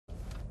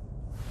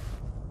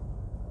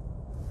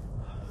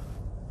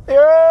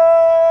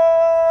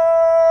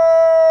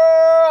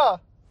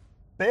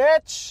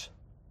Bitch!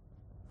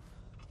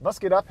 Was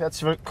geht ab?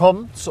 Herzlich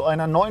willkommen zu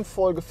einer neuen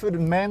Folge für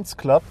den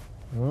MansClub.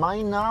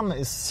 Mein Name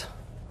ist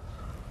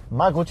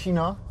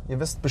Margotina, ihr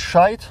wisst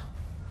Bescheid.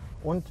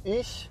 Und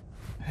ich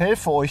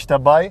helfe euch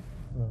dabei,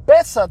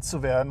 besser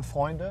zu werden,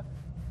 Freunde,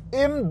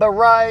 im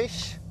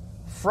Bereich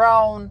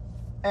Frauen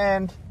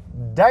and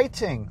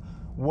Dating.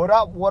 What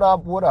up, what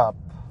up, what up?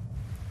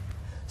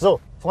 So,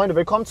 Freunde,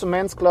 willkommen zum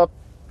MansClub,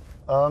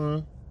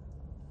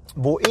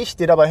 wo ich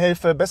dir dabei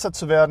helfe, besser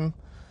zu werden,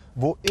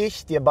 wo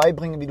ich dir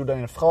beibringe, wie du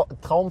deine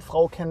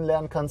Traumfrau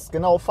kennenlernen kannst.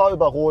 Genau, fahr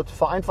über Rot,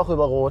 fahr einfach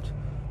über Rot.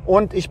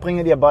 Und ich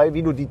bringe dir bei,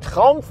 wie du deine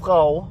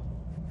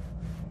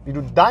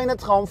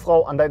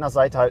Traumfrau an deiner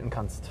Seite halten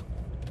kannst.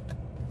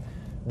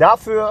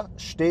 Dafür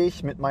stehe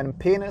ich mit meinem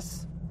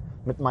Penis,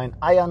 mit meinen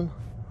Eiern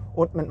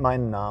und mit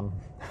meinem Namen.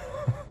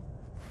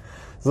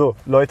 So,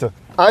 Leute,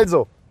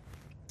 also,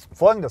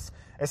 Folgendes.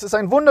 Es ist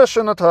ein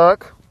wunderschöner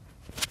Tag.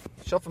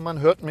 Ich hoffe, man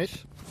hört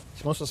mich.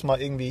 Ich muss das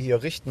mal irgendwie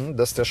hier richten,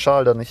 dass der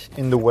Schal da nicht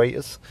in the way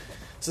ist.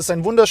 Es ist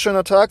ein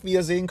wunderschöner Tag, wie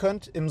ihr sehen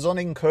könnt, im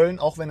sonnigen Köln,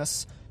 auch wenn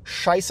es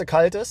scheiße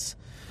kalt ist.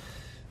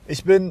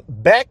 Ich bin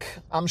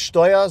back am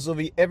Steuer, so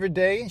wie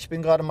everyday. Ich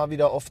bin gerade mal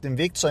wieder auf dem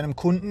Weg zu einem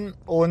Kunden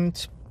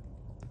und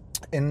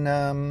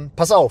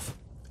pass auf,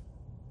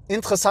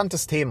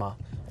 interessantes Thema.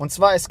 Und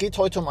zwar, es geht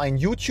heute um einen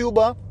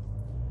YouTuber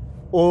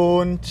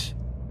und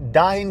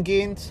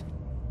dahingehend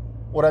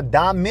oder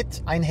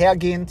damit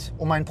einhergehend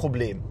um ein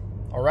Problem.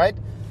 Alright?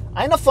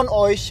 Einer von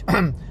euch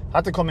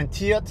hatte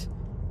kommentiert,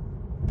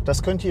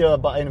 das könnt ihr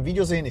bei einem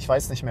Video sehen, ich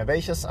weiß nicht mehr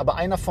welches, aber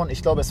einer von,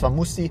 ich glaube es war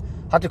Musti,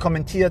 hatte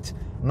kommentiert: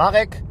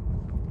 Marek,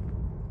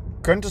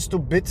 könntest du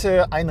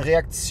bitte ein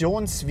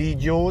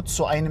Reaktionsvideo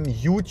zu einem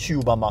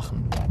YouTuber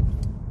machen?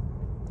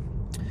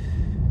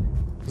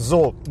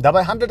 So,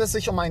 dabei handelt es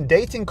sich um einen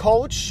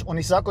Dating-Coach und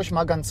ich sage euch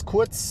mal ganz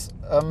kurz,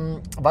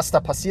 was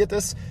da passiert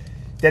ist.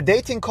 Der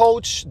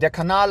Dating-Coach, der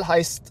Kanal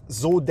heißt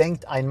So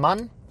denkt ein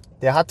Mann.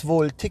 Der hat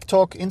wohl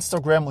TikTok,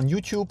 Instagram und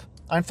YouTube,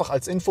 einfach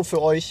als Info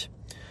für euch.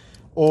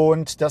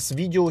 Und das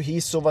Video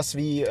hieß sowas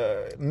wie,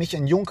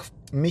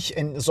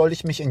 soll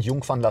ich mich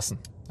entjungfern lassen?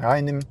 Ja,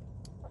 in dem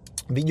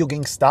Video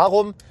ging es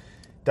darum,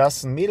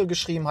 dass ein Mädel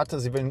geschrieben hatte,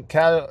 sie will einen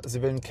Kerl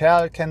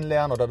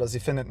kennenlernen oder sie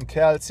findet einen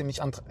Kerl ziemlich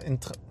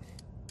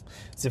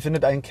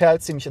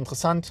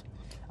interessant,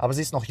 aber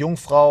sie ist noch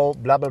Jungfrau,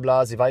 bla bla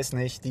bla, sie weiß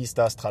nicht, dies,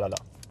 das, tralala.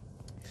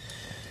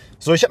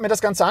 So, ich habe mir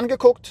das Ganze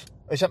angeguckt.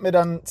 Ich habe mir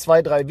dann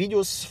 2, 3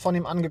 Videos von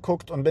ihm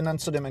angeguckt und bin dann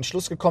zu dem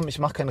Entschluss gekommen, ich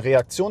mache kein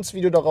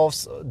Reaktionsvideo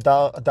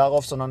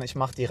darauf, sondern ich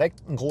mache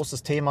direkt ein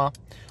großes Thema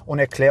und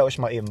erkläre euch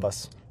mal eben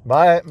was.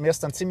 Weil mir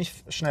ist dann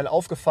ziemlich schnell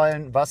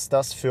aufgefallen, was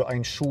das für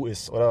ein Schuh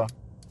ist. Oder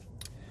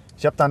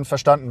ich habe dann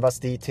verstanden, was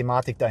die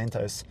Thematik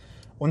dahinter ist.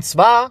 Und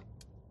zwar,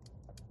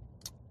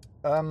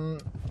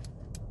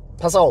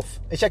 pass auf,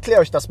 ich erkläre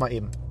euch das mal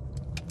eben.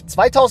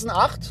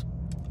 2008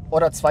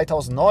 oder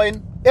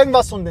 2009,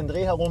 irgendwas um den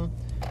Dreh herum,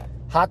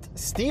 hat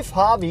Steve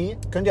Harvey,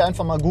 könnt ihr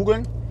einfach mal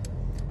googeln,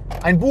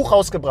 ein Buch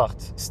rausgebracht.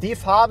 Steve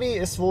Harvey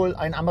ist wohl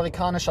ein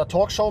amerikanischer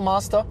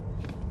Talkshow-Master.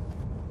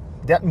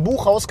 Der hat ein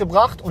Buch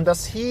rausgebracht und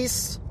das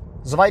hieß,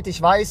 soweit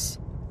ich weiß,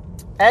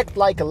 Act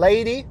like a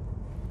lady,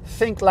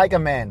 think like a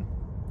man.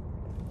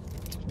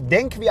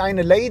 Denk wie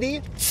eine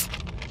Lady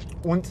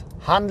und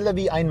handle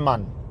wie ein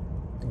Mann,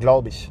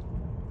 glaube ich.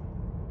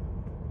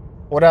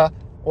 Oder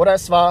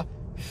es war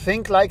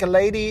Think like a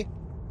lady,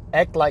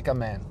 act like a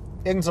man.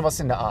 Irgend sowas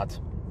in der Art.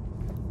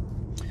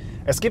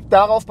 Es gibt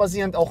darauf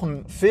basierend auch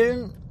einen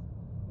Film,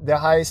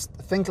 der heißt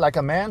Think Like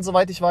a Man,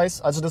 soweit ich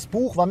weiß. Also das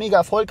Buch war mega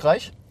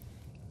erfolgreich,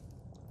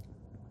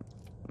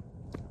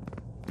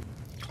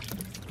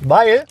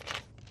 weil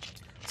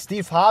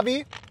Steve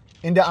Harvey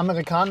in der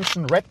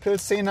amerikanischen Red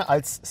Pill-Szene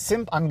als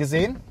Simp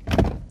angesehen.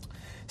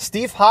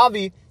 Steve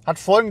Harvey hat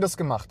Folgendes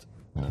gemacht.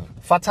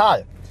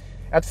 Fatal.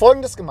 Er hat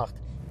Folgendes gemacht.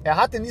 Er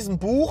hat in diesem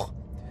Buch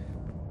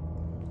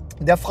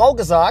der Frau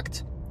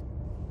gesagt,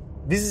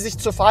 wie sie sich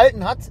zu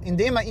verhalten hat,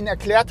 indem er ihnen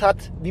erklärt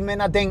hat, wie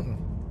Männer denken.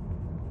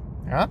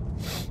 Ja?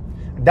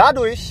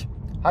 Dadurch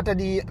hat er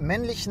die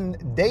männlichen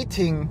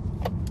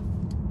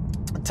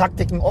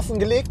Dating-Taktiken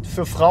offengelegt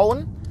für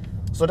Frauen,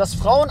 sodass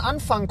Frauen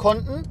anfangen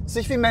konnten,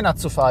 sich wie Männer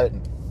zu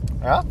verhalten.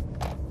 Ja?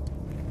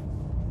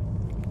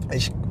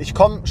 Ich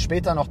komme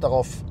später noch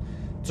darauf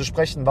zu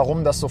sprechen,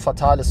 warum das so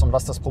fatal ist und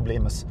was das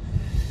Problem ist.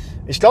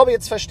 Ich glaube,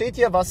 jetzt versteht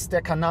ihr, was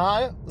der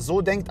Kanal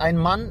So denkt ein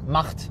Mann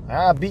macht.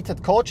 Ja, er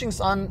bietet Coachings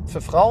an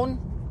für Frauen.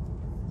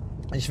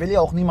 Ich will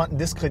hier auch niemanden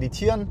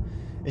diskreditieren.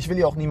 Ich will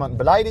hier auch niemanden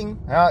beleidigen.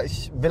 Ja,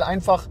 ich will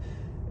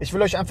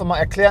euch einfach mal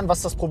erklären,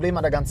 was das Problem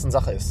an der ganzen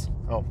Sache ist.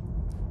 So.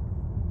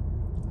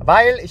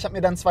 Weil ich habe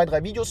mir dann 2,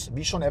 3 Videos,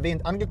 wie schon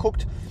erwähnt,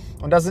 angeguckt.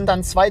 Und da sind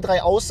dann 2,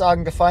 3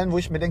 Aussagen gefallen, wo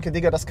ich mir denke,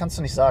 Digga, das kannst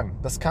du nicht sagen.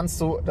 Das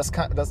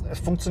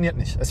funktioniert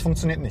nicht. Es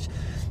funktioniert nicht.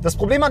 Das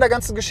Problem an der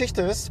ganzen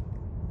Geschichte ist,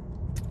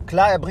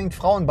 klar, er bringt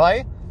Frauen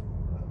bei,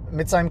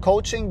 mit seinem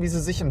Coaching, wie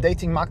sie sich im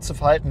Datingmarkt zu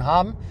verhalten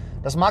haben.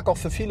 Das mag auch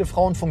für viele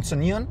Frauen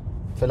funktionieren,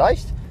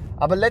 vielleicht.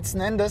 Aber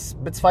letzten Endes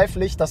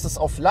bezweifle ich, dass es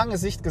auf lange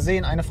Sicht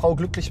gesehen eine Frau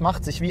glücklich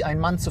macht, sich wie ein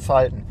Mann zu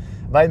verhalten.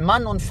 Weil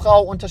Mann und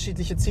Frau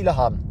unterschiedliche Ziele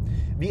haben.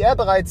 wie er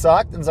bereits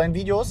sagt in seinen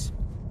Videos,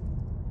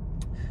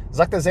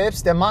 sagt er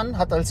selbst, der Mann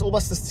hat als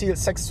oberstes Ziel,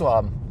 Sex zu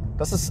haben.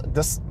 Das ist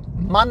des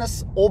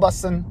Mannes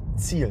obersten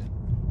Ziel.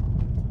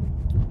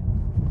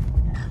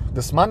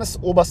 Des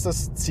Mannes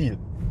oberstes Ziel.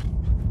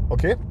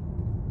 Okay?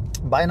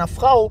 Bei einer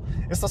Frau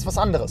ist das was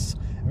anderes.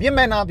 Wir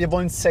Männer, wir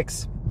wollen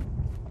Sex.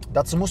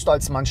 Dazu musst du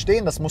als Mann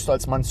stehen, das musst du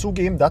als Mann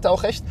zugeben, da hat er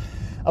auch recht.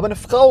 Aber eine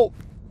Frau,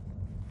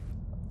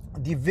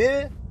 die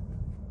will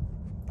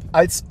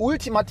als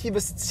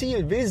ultimatives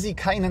Ziel, will sie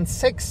keinen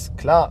Sex.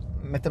 Klar,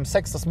 mit dem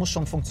Sex, das muss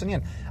schon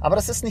funktionieren. Aber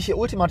das ist nicht ihr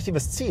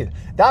ultimatives Ziel.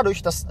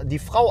 Dadurch, dass die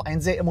Frau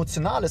ein sehr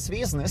emotionales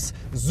Wesen ist,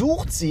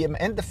 sucht sie im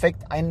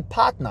Endeffekt einen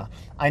Partner.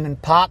 Einen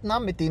Partner,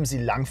 mit dem sie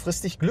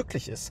langfristig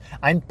glücklich ist.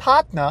 Einen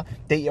Partner,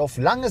 der ihr auf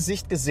lange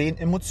Sicht gesehen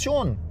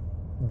Emotionen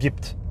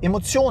gibt.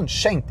 Emotionen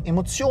schenkt,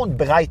 Emotionen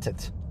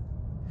bereitet.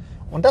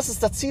 Und das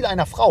ist das Ziel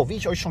einer Frau, wie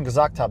ich euch schon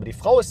gesagt habe. Die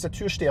Frau ist der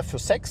Türsteher für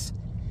Sex.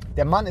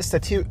 Der Mann ist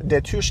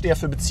der Türsteher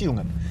für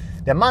Beziehungen.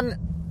 Der Mann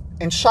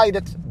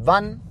entscheidet,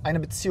 wann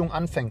eine Beziehung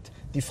anfängt.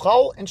 Die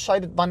Frau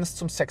entscheidet, wann es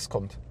zum Sex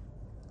kommt.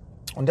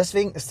 Und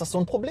deswegen ist das so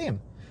ein Problem.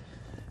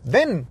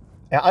 Wenn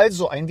er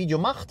also ein Video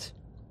macht,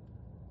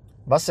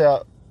 was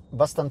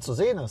dann zu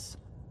sehen ist,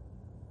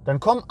 dann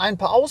kommen ein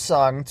paar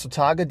Aussagen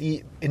zutage,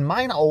 die in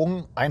meinen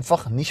Augen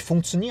einfach nicht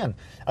funktionieren.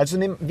 Also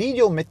in dem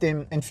Video mit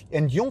dem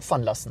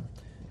Entjungfern lassen,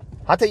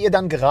 hat er ihr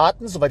dann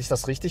geraten, soweit ich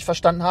das richtig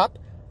verstanden habe,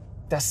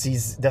 dass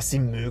sie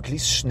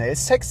möglichst schnell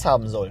Sex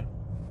haben soll.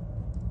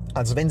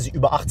 Also wenn sie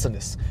über 18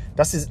 ist.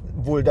 Dass sie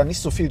wohl dann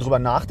nicht so viel drüber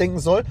nachdenken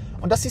soll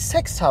und dass sie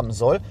Sex haben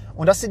soll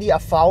und dass sie die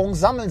Erfahrung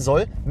sammeln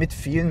soll mit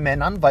vielen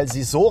Männern, weil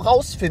sie so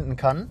rausfinden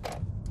kann,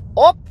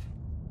 ob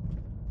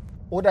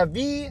oder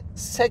wie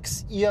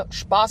Sex ihr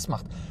Spaß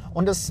macht.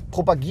 Und das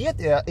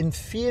propagiert er in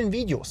vielen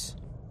Videos.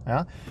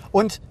 Ja?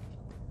 Und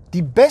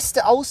die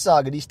beste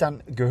Aussage, die ich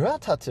dann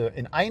gehört hatte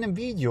in einem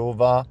Video,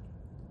 war,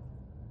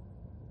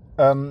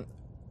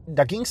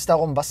 da ging es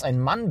darum, was ein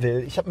Mann will.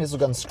 Ich habe mir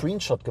sogar einen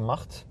Screenshot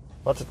gemacht.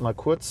 Wartet mal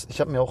kurz.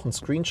 Ich habe mir auch einen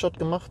Screenshot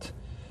gemacht.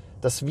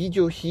 Das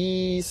Video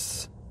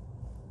hieß,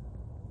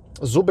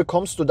 so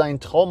bekommst du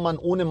deinen Traummann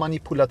ohne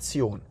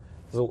Manipulation.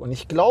 So, und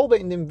ich glaube,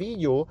 in dem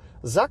Video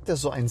sagt er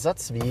so einen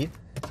Satz wie,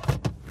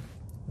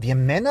 wir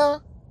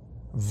Männer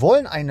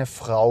wollen eine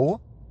Frau,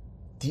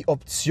 die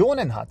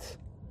Optionen hat.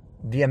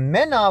 Wir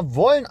Männer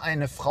wollen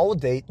eine Frau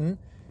daten,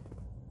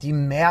 die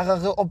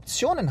mehrere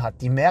Optionen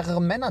hat, die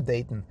mehrere Männer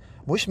daten.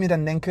 Wo ich mir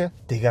dann denke,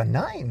 Digga,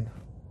 nein.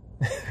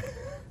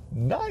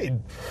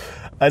 Nein.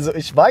 Also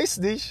ich weiß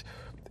nicht,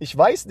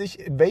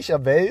 in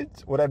welcher Welt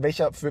oder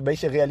für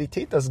welche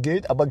Realität das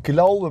gilt, aber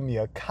glaube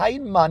mir,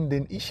 kein Mann,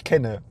 den ich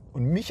kenne,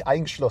 und mich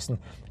eingeschlossen,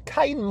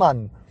 kein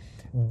Mann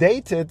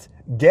datet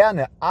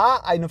gerne A,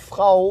 eine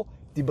Frau,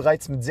 die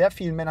bereits mit sehr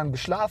vielen Männern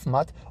geschlafen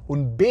hat,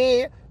 und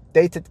B,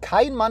 datet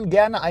kein Mann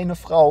gerne eine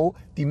Frau,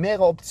 die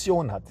mehrere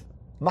Optionen hat.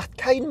 Macht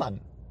kein Mann.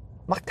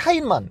 Macht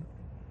kein Mann.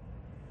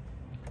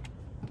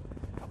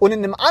 Und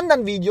in einem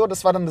anderen Video,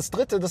 das war dann das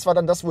dritte, das war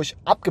dann das, wo ich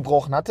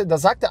abgebrochen hatte, da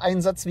sagt er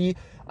einen Satz wie,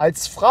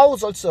 als Frau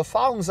sollst du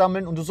Erfahrung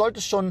sammeln und du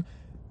solltest schon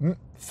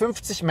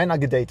 50 Männer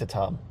gedatet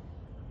haben.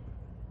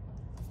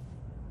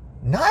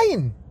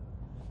 Nein!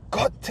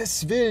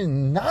 Gottes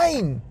Willen,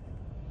 nein!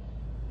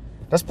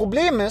 Das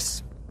Problem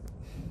ist,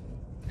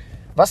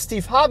 was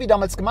Steve Harvey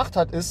damals gemacht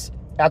hat, ist,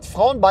 er hat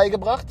Frauen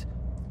beigebracht,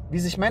 wie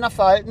sich Männer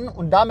verhalten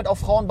und damit auch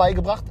Frauen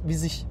beigebracht, wie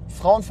sich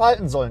Frauen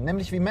verhalten sollen,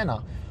 nämlich wie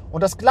Männer.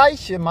 Und das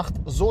Gleiche macht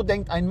So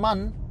denkt ein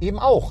Mann eben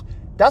auch,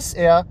 dass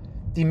er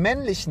die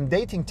männlichen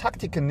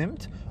Dating-Taktiken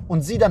nimmt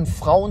und sie dann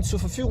Frauen zur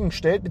Verfügung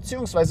stellt,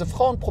 beziehungsweise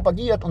Frauen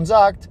propagiert und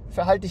sagt,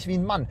 verhalte dich wie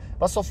ein Mann,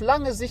 was auf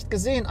lange Sicht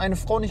gesehen eine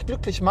Frau nicht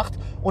glücklich macht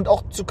und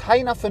auch zu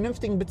keiner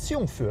vernünftigen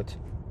Beziehung führt.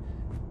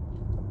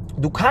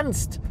 Du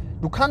kannst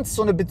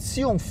so eine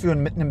Beziehung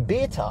führen mit einem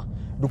Beta.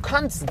 Du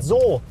kannst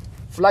so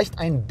vielleicht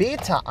einen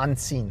Beta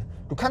anziehen.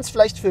 Du kannst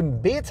vielleicht für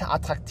einen Beta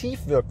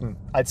attraktiv wirken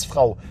als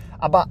Frau.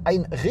 Aber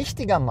ein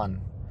richtiger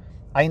Mann,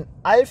 ein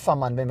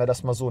Alpha-Mann, wenn wir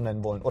das mal so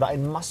nennen wollen, oder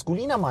ein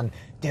maskuliner Mann,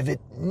 der wird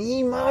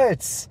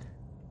niemals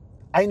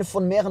eine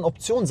von mehreren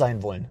Optionen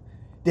sein wollen.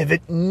 Der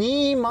wird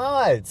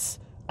niemals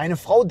eine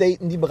Frau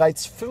daten, die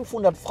bereits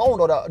 500 Frauen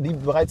oder die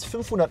bereits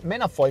 500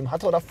 Männer vor ihm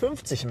hatte oder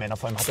 50 Männer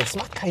vor ihm hatte. Das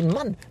macht kein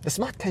Mann. Das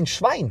macht kein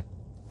Schwein.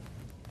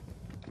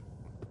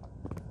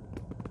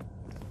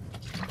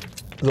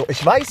 So,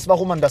 ich weiß,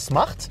 warum man das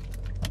macht,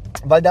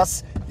 weil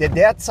das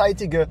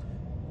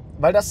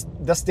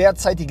das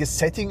derzeitige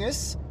Setting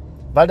ist,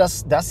 weil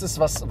das ist,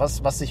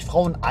 was sich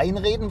Frauen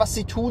einreden, was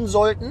sie tun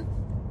sollten,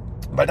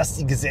 weil das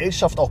die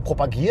Gesellschaft auch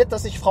propagiert,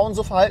 dass sich Frauen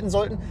so verhalten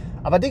sollten.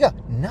 Aber Digga,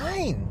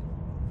 nein.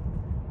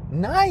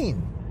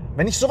 Nein.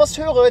 Wenn ich sowas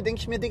höre,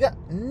 denke ich mir, Digga,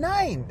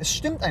 nein, es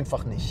stimmt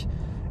einfach nicht.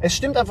 Es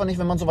stimmt einfach nicht,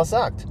 wenn man sowas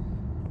sagt.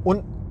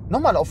 Und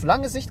nochmal, auf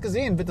lange Sicht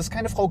gesehen wird es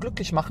keine Frau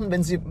glücklich machen,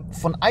 wenn sie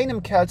von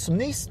einem Kerl zum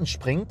nächsten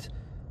springt.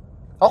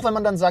 Auch wenn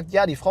man dann sagt,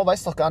 ja, die Frau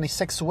weiß doch gar nicht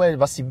sexuell,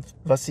 was sie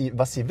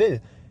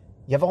will.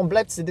 Ja, warum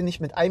bleibt sie denn nicht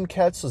mit einem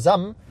Kerl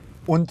zusammen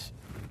und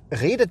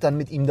redet dann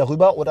mit ihm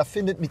darüber oder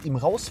findet mit ihm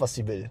raus, was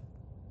sie will?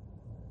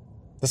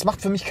 Das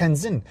macht für mich keinen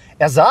Sinn.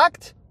 Er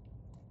sagt,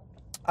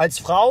 als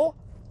Frau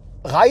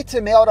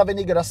reite mehr oder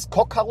weniger das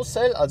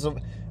Cock-Karussell, also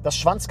das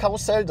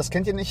Schwanzkarussell, das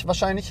kennt ihr nicht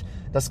wahrscheinlich.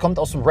 Das kommt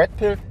aus dem Red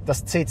Pill,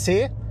 das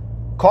CC,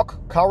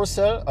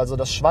 Cock-Karussell, also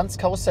das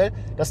Schwanzkarussell.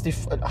 Das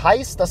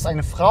heißt, dass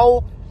eine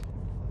Frau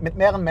mit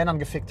mehreren Männern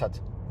gefickt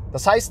hat.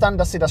 Das heißt dann,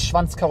 dass sie das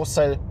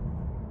Schwanzkarussell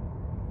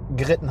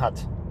geritten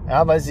hat,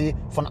 ja, weil sie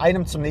von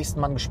einem zum nächsten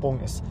Mann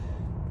gesprungen ist.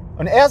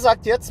 Und er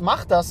sagt jetzt,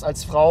 mach das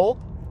als Frau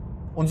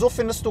und so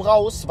findest du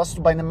raus, was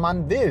du bei einem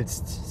Mann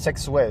willst,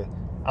 sexuell.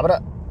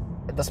 Aber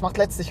das macht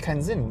letztlich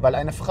keinen Sinn, weil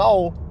eine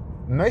Frau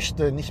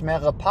möchte nicht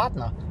mehrere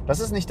Partner. Das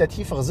ist nicht der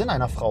tiefere Sinn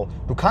einer Frau.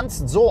 Du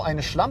kannst so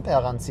eine Schlampe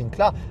heranziehen,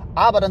 klar,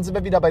 aber dann sind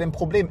wir wieder bei dem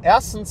Problem.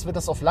 Erstens wird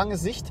das auf lange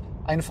Sicht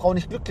eine Frau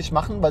nicht glücklich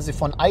machen, weil sie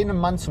von einem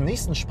Mann zum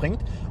nächsten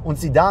springt und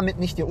sie damit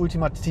nicht ihr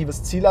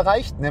ultimatives Ziel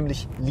erreicht,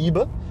 nämlich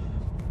Liebe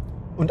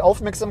und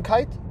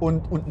Aufmerksamkeit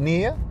und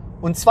Nähe.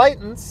 Und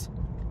zweitens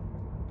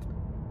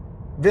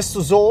wirst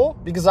du so,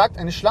 wie gesagt,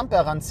 eine Schlampe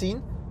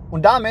heranziehen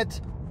und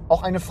damit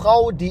auch eine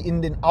Frau, die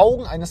in den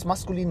Augen eines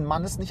maskulinen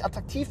Mannes nicht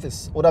attraktiv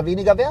ist oder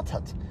weniger Wert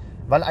hat.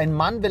 Weil ein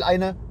Mann will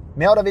eine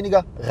mehr oder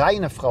weniger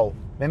reine Frau,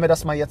 wenn wir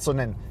das mal jetzt so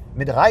nennen.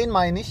 Mit rein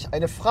meine ich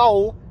eine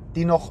Frau,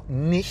 die noch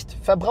nicht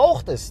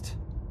verbraucht ist.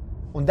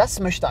 Und das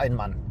möchte ein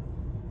Mann.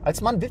 Als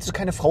Mann willst du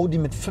keine Frau, die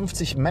mit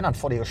 50 Männern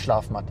vor dir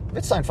geschlafen hat.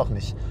 Willst du einfach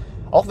nicht.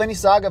 Auch wenn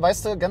ich sage,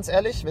 weißt du, ganz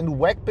ehrlich, wenn du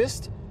wack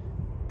bist,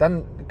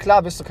 dann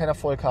klar wirst du keinen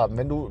Erfolg haben.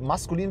 Wenn du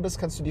maskulin bist,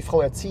 kannst du die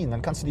Frau erziehen,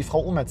 dann kannst du die Frau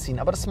umerziehen.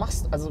 Aber das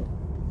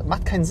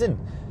macht keinen Sinn.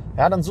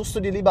 Ja, dann suchst du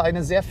dir lieber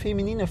eine sehr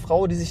feminine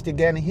Frau, die sich dir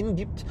gerne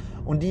hingibt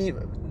und die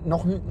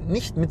noch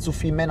nicht mit so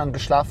vielen Männern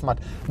geschlafen hat.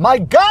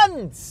 Mal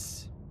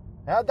ganz!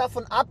 Ja,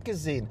 davon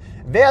abgesehen,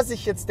 wer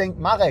sich jetzt denkt,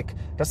 Marek,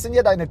 das sind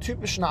ja deine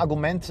typischen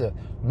Argumente.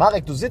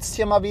 Marek, du sitzt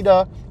hier mal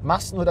wieder,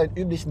 machst nur deinen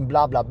üblichen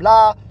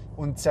Blablabla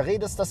und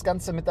zerredest das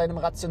Ganze mit deinem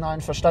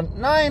rationalen Verstand.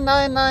 Nein.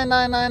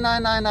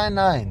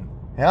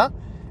 Ja?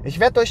 Ich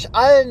werde euch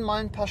allen mal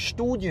ein paar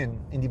Studien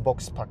in die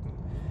Box packen.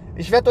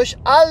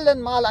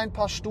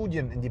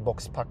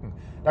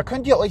 Da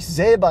könnt ihr euch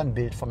selber ein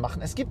Bild von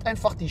machen. Es gibt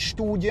einfach die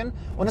Studien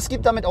und es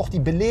gibt damit auch die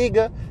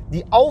Belege,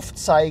 die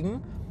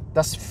aufzeigen,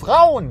 dass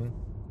Frauen,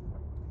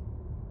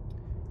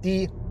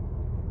 die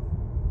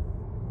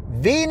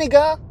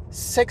weniger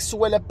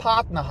sexuelle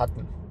Partner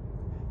hatten,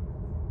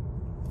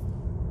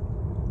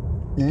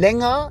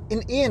 länger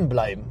in Ehen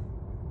bleiben.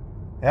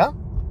 Ja?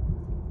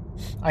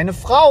 Eine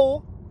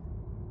Frau,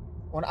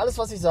 und alles,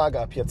 was ich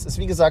sage ab jetzt, ist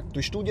wie gesagt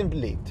durch Studien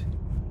belegt.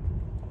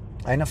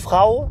 Eine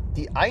Frau,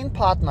 die einen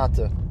Partner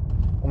hatte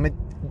und mit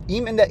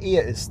ihm in der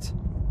Ehe ist,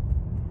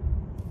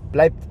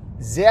 bleibt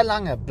sehr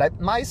lange,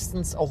 bleibt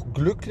meistens auch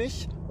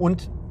glücklich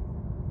und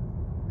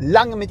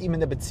lange mit ihm in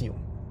der Beziehung.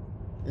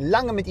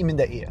 Lange mit ihm in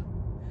der Ehe.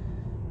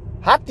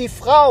 Hat die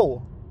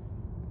Frau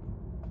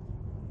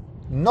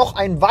noch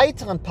einen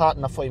weiteren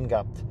Partner vor ihm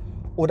gehabt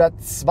oder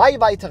 2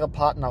 weitere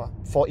Partner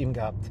vor ihm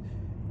gehabt,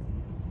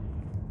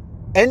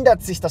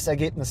 ändert sich das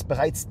Ergebnis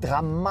bereits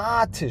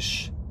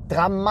dramatisch.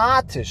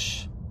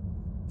 Dramatisch.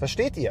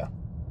 Versteht ihr?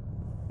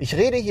 Ich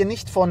rede hier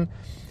nicht von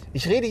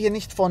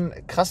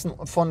krassen,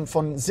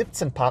 von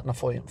 17 Partnern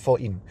vor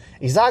ihm.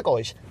 Ich sage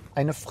euch,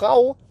 eine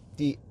Frau,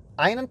 die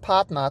einen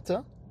Partner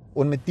hatte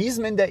und mit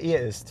diesem in der Ehe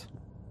ist,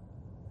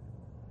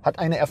 hat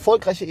eine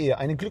erfolgreiche Ehe,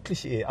 eine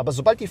glückliche Ehe. Aber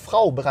sobald die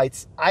Frau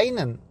bereits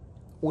einen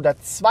oder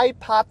 2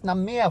 Partner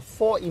mehr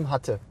vor ihm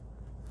hatte,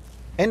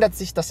 ändert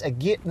sich das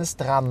Ergebnis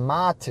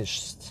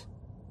dramatischst.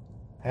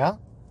 Ja?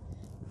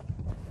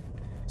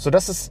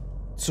 Sodass es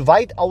zu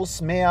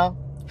weitaus mehr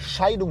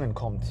Scheidungen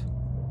kommt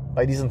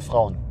bei diesen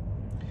Frauen.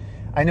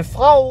 Eine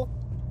Frau,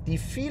 die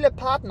viele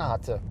Partner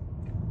hatte,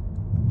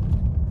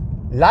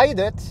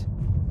 leidet,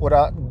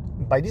 oder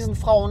bei diesen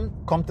Frauen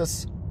kommt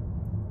es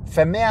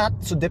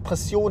vermehrt zu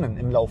Depressionen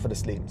im Laufe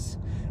des Lebens.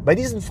 Bei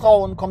diesen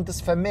Frauen kommt es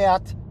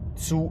vermehrt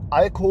zu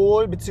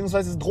Alkohol-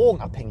 bzw.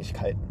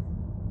 Drogenabhängigkeiten.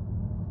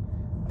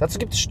 Dazu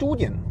gibt es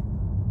Studien.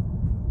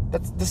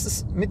 Das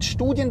ist mit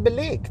Studien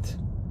belegt.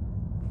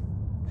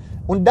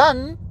 Und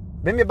dann,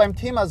 wenn wir beim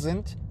Thema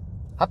sind,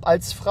 hab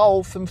als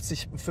Frau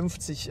 50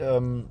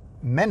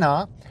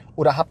 Männer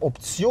oder hab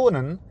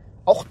Optionen.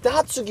 Auch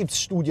dazu gibt es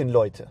Studien,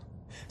 Leute.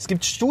 Es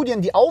gibt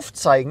Studien, die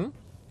aufzeigen,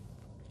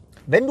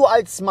 wenn du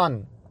als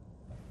Mann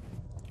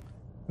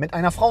mit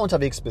einer Frau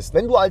unterwegs bist,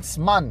 wenn du als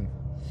Mann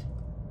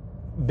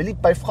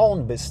beliebt bei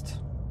Frauen bist,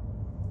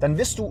 dann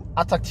wirst du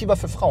attraktiver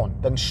für Frauen.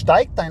 Dann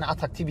steigt deine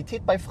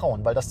Attraktivität bei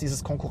Frauen, weil das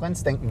dieses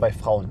Konkurrenzdenken bei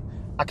Frauen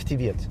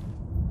aktiviert.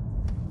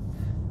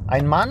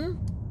 Ein Mann,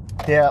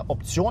 der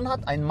Optionen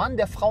hat, ein Mann,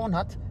 der Frauen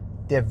hat,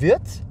 der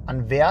wird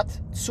an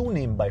Wert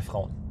zunehmen bei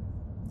Frauen.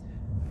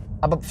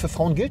 Aber für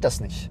Frauen gilt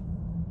das nicht.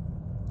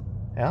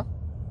 Ja?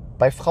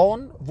 Bei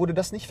Frauen wurde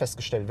das nicht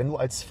festgestellt. Wenn du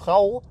als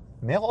Frau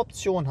mehrere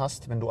Optionen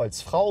hast, wenn du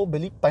als Frau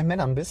beliebt bei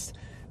Männern bist,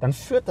 dann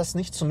führt das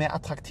nicht zu mehr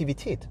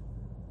Attraktivität.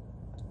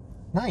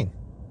 Nein.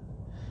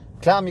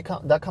 Klar,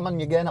 da kann man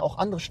mir gerne auch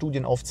andere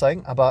Studien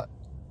aufzeigen, aber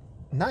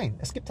nein,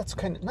 es gibt dazu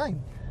keine,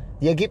 nein.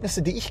 Die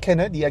Ergebnisse, die ich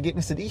kenne, die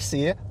Ergebnisse, die ich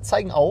sehe,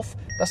 zeigen auf,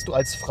 dass du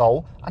als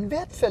Frau an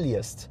Wert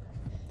verlierst.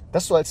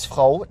 Dass du als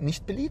Frau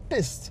nicht beliebt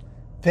bist,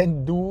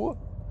 wenn du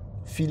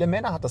viele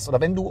Männer hattest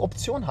oder wenn du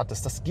Optionen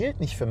hattest. Das gilt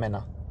nicht für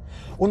Männer.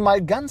 Und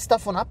mal ganz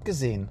davon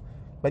abgesehen,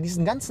 bei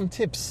diesen ganzen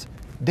Tipps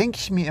denke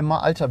ich mir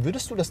immer, Alter,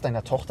 würdest du das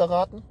deiner Tochter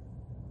raten?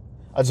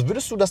 Also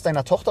würdest du das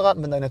deiner Tochter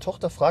raten, wenn deine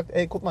Tochter fragt,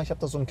 ey, guck mal, ich habe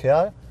da so einen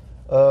Kerl,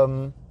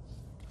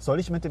 soll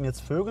ich mit dem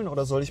jetzt vögeln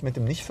oder soll ich mit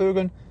dem nicht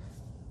vögeln?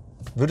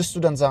 Würdest du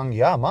dann sagen,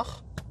 ja,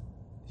 mach.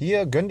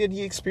 Hier, gönn dir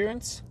die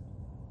Experience.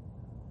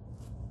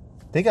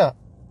 Digga.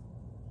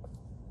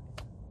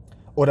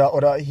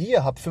 Oder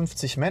hier, hab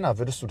 50 Männer.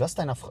 Würdest du das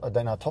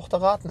deiner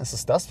Tochter raten? Ist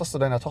es das, was du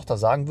deiner Tochter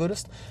sagen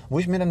würdest? Wo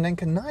ich mir dann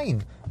denke,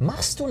 nein,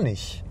 machst du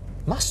nicht.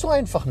 Machst du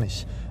einfach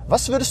nicht.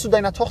 Was würdest du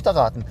deiner Tochter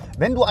raten?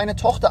 Wenn du eine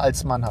Tochter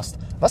als Mann hast,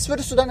 was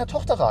würdest du deiner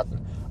Tochter raten?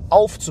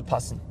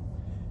 Aufzupassen.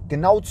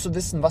 Genau zu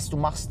wissen, was du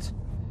machst.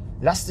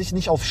 Lass dich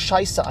nicht auf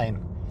Scheiße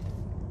ein.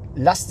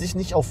 Lass dich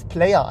nicht auf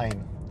Player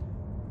ein.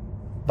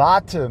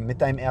 Warte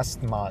mit deinem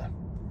ersten Mal.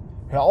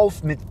 Hör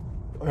auf,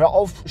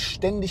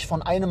 ständig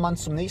von einem Mann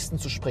zum nächsten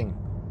zu springen.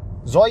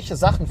 Solche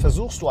Sachen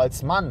versuchst du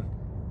als Mann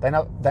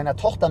deiner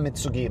Tochter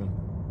mitzugeben.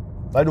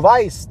 Weil du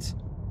weißt,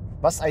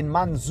 was ein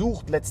Mann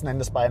sucht letzten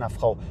Endes bei einer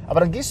Frau. Aber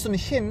dann gehst du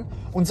nicht hin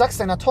und sagst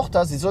deiner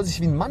Tochter, sie soll sich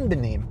wie ein Mann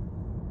benehmen.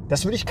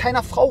 Das würde ich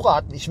keiner Frau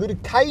raten. Ich würde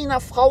keiner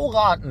Frau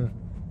raten,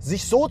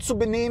 sich so zu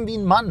benehmen wie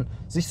ein Mann,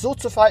 sich so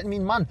zu verhalten wie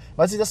ein Mann,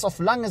 weil sie das auf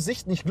lange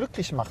Sicht nicht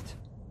glücklich macht.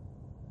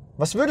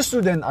 Was würdest du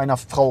denn einer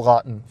Frau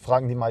raten,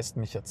 fragen die meisten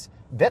mich jetzt.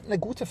 Werd eine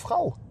gute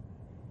Frau.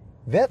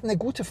 Werd eine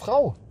gute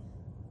Frau.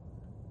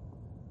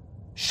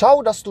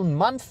 Schau, dass du einen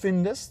Mann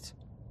findest,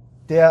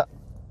 der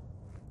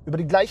über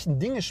die gleichen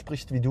Dinge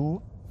spricht wie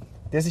du,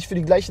 der sich für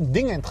die gleichen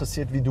Dinge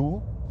interessiert wie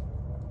du,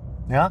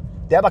 ja,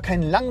 der aber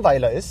kein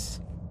Langweiler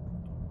ist.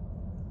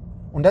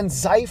 Und dann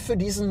sei für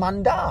diesen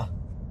Mann da.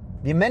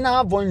 Wir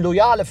Männer wollen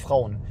loyale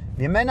Frauen.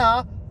 Wir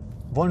Männer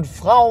wollen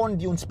Frauen,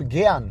 die uns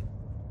begehren.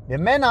 Wir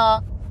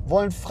Männer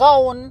wollen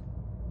Frauen,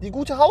 die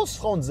gute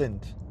Hausfrauen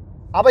sind.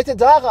 Arbeite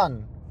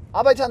daran.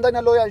 Arbeite an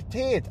deiner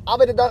Loyalität.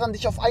 Arbeite daran,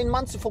 dich auf einen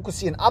Mann zu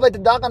fokussieren. Arbeite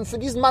daran, für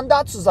diesen Mann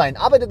da zu sein.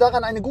 Arbeite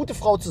daran, eine gute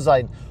Frau zu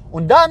sein.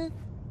 Und dann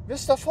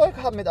wirst du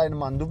Erfolg haben mit einem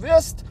Mann. Du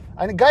wirst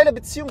eine geile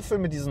Beziehung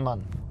führen mit diesem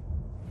Mann.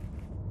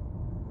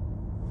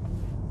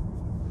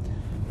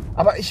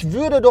 Aber ich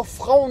würde doch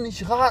Frauen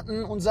nicht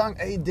raten und sagen,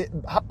 ey,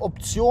 hab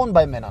Optionen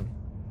bei Männern.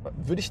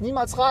 Würde ich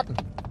niemals raten.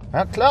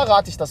 Ja, klar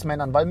rate ich das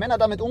Männern, weil Männer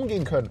damit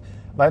umgehen können.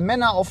 Weil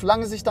Männer auf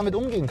lange Sicht damit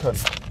umgehen können.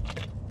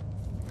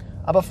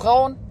 Aber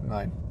Frauen?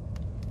 Nein.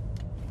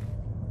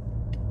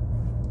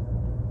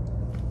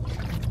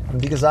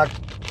 Und wie gesagt,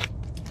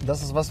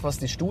 das ist was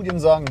die Studien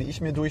sagen, die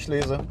ich mir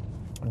durchlese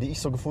und die ich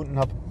so gefunden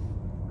habe.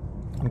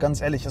 Und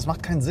ganz ehrlich, es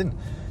macht keinen Sinn.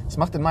 Es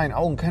macht in meinen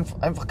Augen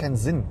einfach keinen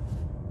Sinn.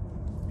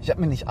 Ich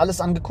habe mir nicht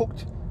alles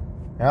angeguckt,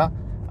 ja,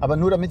 aber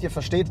nur damit ihr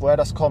versteht, woher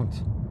das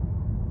kommt.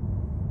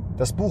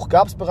 Das Buch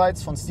gab es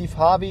bereits von Steve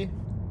Harvey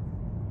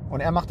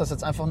und er macht das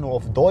jetzt einfach nur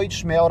auf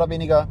Deutsch, mehr oder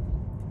weniger,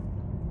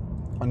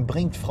 und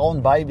bringt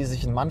Frauen bei, wie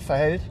sich ein Mann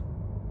verhält,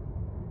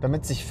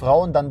 damit sich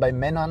Frauen dann bei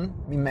Männern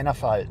wie Männer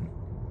verhalten.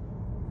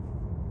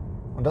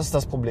 Und das ist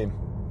das Problem.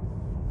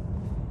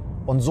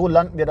 Und so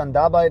landen wir dann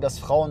dabei, dass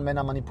Frauen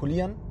Männer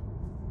manipulieren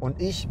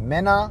und ich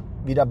Männer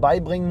wieder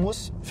beibringen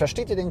muss.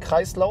 Versteht ihr den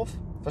Kreislauf?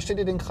 Versteht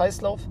ihr den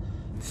Kreislauf?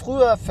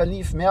 Früher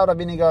verlief mehr oder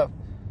weniger,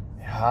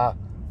 ja,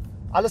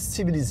 alles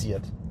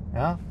zivilisiert.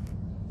 Ja?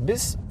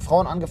 Bis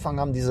Frauen angefangen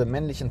haben, diese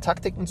männlichen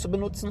Taktiken zu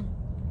benutzen.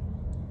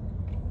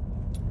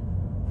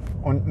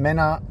 Und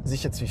Männer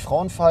sich jetzt wie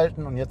Frauen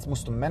verhalten. Und jetzt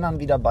musst du Männern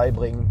wieder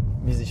beibringen,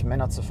 wie sich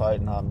Männer zu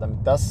verhalten haben, damit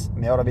das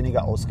mehr oder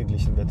weniger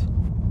ausgeglichen wird.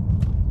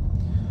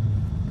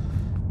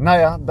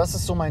 Naja, das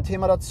ist so mein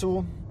Thema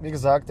dazu. Wie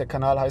gesagt, der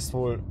Kanal heißt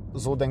wohl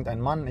So denkt ein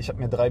Mann. Ich habe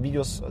mir 3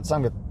 Videos,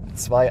 sagen wir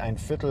 2, ein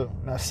Viertel,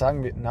 ich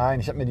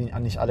habe mir die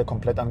nicht alle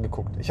komplett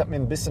angeguckt. Ich habe mir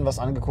ein bisschen was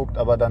angeguckt,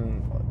 aber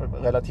dann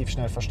relativ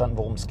schnell verstanden,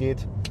 worum es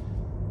geht.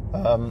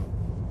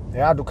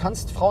 Ja, du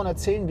kannst Frauen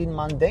erzählen, wie ein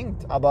Mann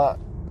denkt, aber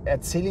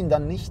erzähl ihnen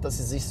dann nicht, dass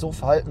sie sich so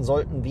verhalten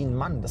sollten wie ein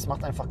Mann. Das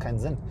macht einfach keinen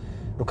Sinn.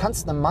 Du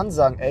kannst einem Mann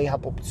sagen, ey,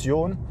 hab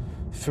Option,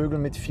 Vögel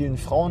mit vielen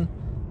Frauen,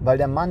 weil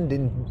der Mann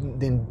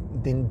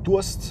den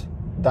Durst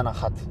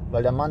danach hat,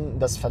 weil der Mann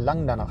das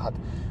Verlangen danach hat.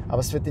 Aber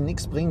es wird dir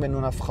nichts bringen, wenn du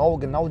einer Frau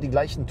genau die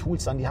gleichen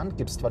Tools an die Hand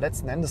gibst, weil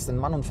letzten Endes sind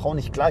Mann und Frau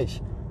nicht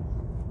gleich.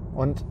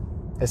 Und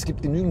es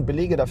gibt genügend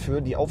Belege dafür,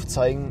 die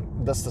aufzeigen,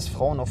 dass das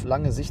Frauen auf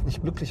lange Sicht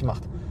nicht glücklich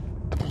macht.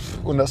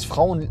 Und dass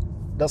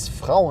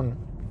Frauen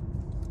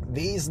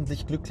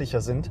wesentlich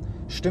glücklicher sind.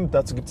 Stimmt,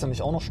 dazu gibt es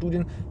nämlich auch noch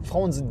Studien.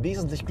 Frauen sind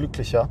wesentlich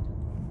glücklicher,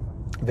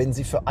 wenn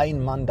sie für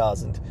einen Mann da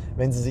sind,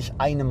 wenn sie sich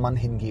einem Mann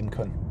hingeben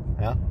können.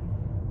 Ja?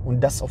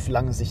 Und das auf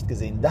lange Sicht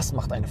gesehen, das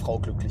macht eine Frau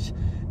glücklich.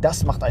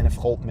 Das macht eine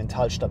Frau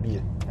mental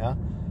stabil. Ja?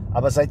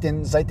 Aber seit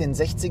den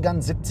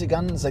 60ern,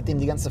 70ern, seitdem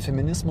die ganze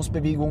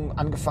Feminismusbewegung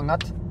angefangen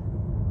hat,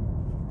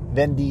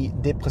 werden die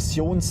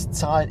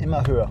Depressionszahlen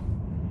immer höher.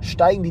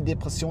 Steigen die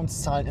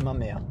Depressionszahlen immer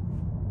mehr.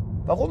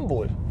 Warum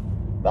wohl?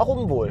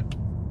 Warum wohl?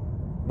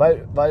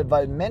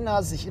 Weil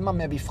Männer sich immer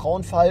mehr wie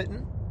Frauen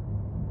verhalten,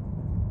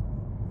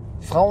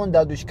 Frauen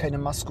dadurch keine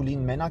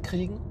maskulinen Männer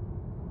kriegen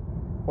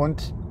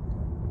und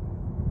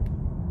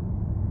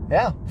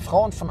Ja,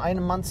 Frauen von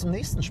einem Mann zum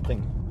nächsten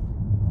springen.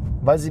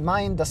 Weil sie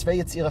meinen, das wäre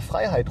jetzt ihre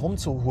Freiheit,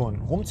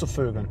 rumzuhuren,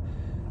 rumzuvögeln.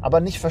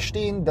 Aber nicht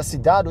verstehen, dass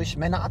sie dadurch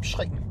Männer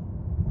abschrecken.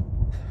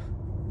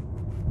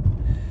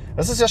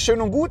 Das ist ja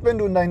schön und gut, wenn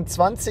du in deinen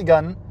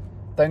 20ern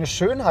deine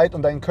Schönheit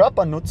und deinen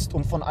Körper nutzt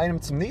und von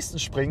einem zum nächsten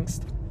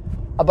springst.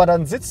 Aber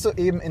dann sitzt du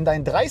eben in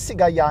deinen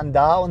 30er Jahren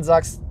da und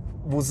sagst,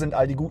 wo sind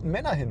all die guten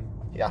Männer hin?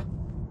 Ja,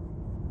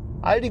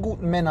 all die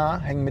guten Männer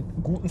hängen mit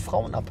guten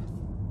Frauen ab.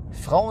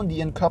 Frauen, die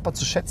ihren Körper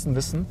zu schätzen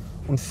wissen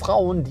und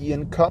Frauen, die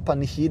ihren Körper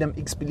nicht jedem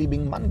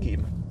x-beliebigen Mann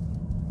geben.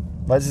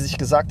 Weil sie sich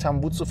gesagt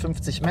haben, wozu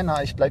 50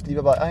 Männer, ich bleib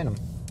lieber bei einem.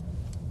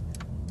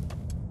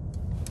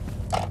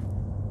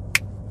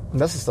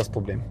 Und das ist das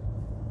Problem.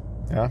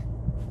 Ja.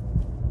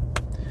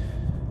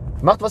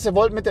 Macht, was ihr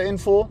wollt mit der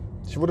Info.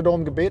 Ich wurde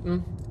darum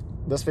gebeten,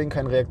 deswegen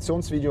kein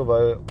Reaktionsvideo,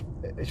 weil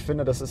ich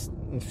finde, das ist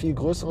ein viel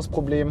größeres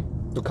Problem.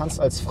 Du kannst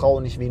als Frau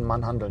nicht wie ein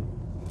Mann handeln,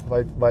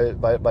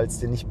 weil es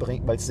dir nicht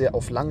bringt, weil es dir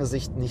auf lange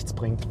Sicht nichts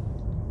bringt.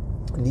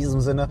 In diesem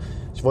Sinne,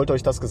 ich wollte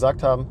euch das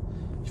gesagt haben.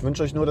 Ich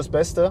wünsche euch nur das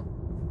Beste.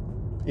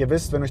 Ihr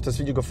wisst, wenn euch das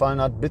Video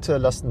gefallen hat, bitte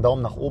lasst einen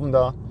Daumen nach oben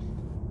da.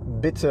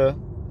 Bitte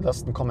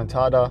lasst einen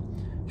Kommentar da.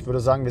 Ich würde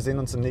sagen, wir sehen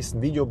uns im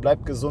nächsten Video.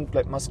 Bleibt gesund,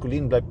 bleibt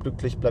maskulin, bleibt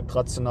glücklich, bleibt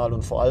rational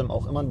und vor allem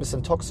auch immer ein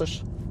bisschen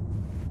toxisch.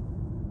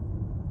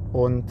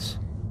 Und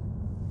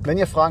wenn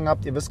ihr Fragen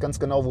habt, ihr wisst ganz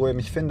genau, wo ihr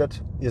mich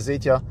findet. Ihr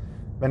seht ja,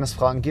 wenn es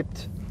Fragen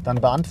gibt, dann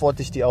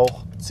beantworte ich die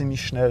auch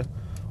ziemlich schnell.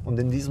 Und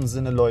in diesem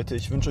Sinne, Leute,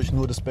 ich wünsche euch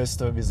nur das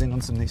Beste. Wir sehen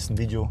uns im nächsten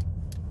Video.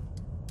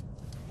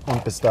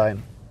 Und bis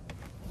dahin.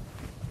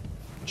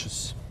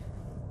 Tschüss.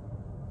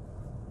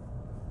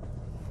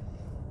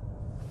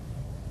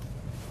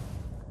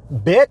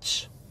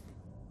 Bitch!